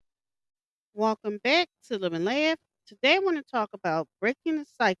Welcome back to Live and Laugh. Today I want to talk about breaking the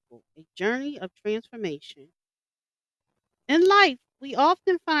cycle, a journey of transformation. In life, we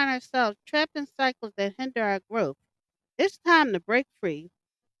often find ourselves trapped in cycles that hinder our growth. It's time to break free.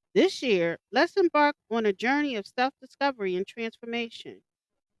 This year, let's embark on a journey of self discovery and transformation.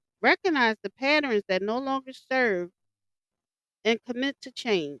 Recognize the patterns that no longer serve and commit to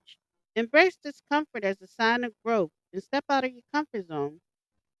change. Embrace discomfort as a sign of growth and step out of your comfort zone.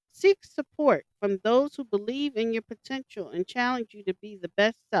 Seek support from those who believe in your potential and challenge you to be the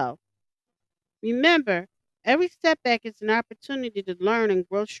best self. Remember, every setback is an opportunity to learn and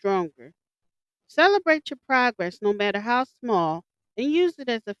grow stronger. Celebrate your progress, no matter how small, and use it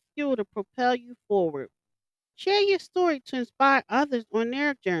as a fuel to propel you forward. Share your story to inspire others on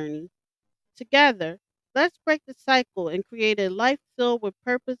their journey. Together, let's break the cycle and create a life filled with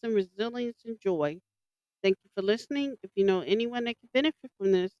purpose and resilience and joy. Thank you for listening. If you know anyone that can benefit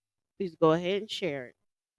from this, please go ahead and share it.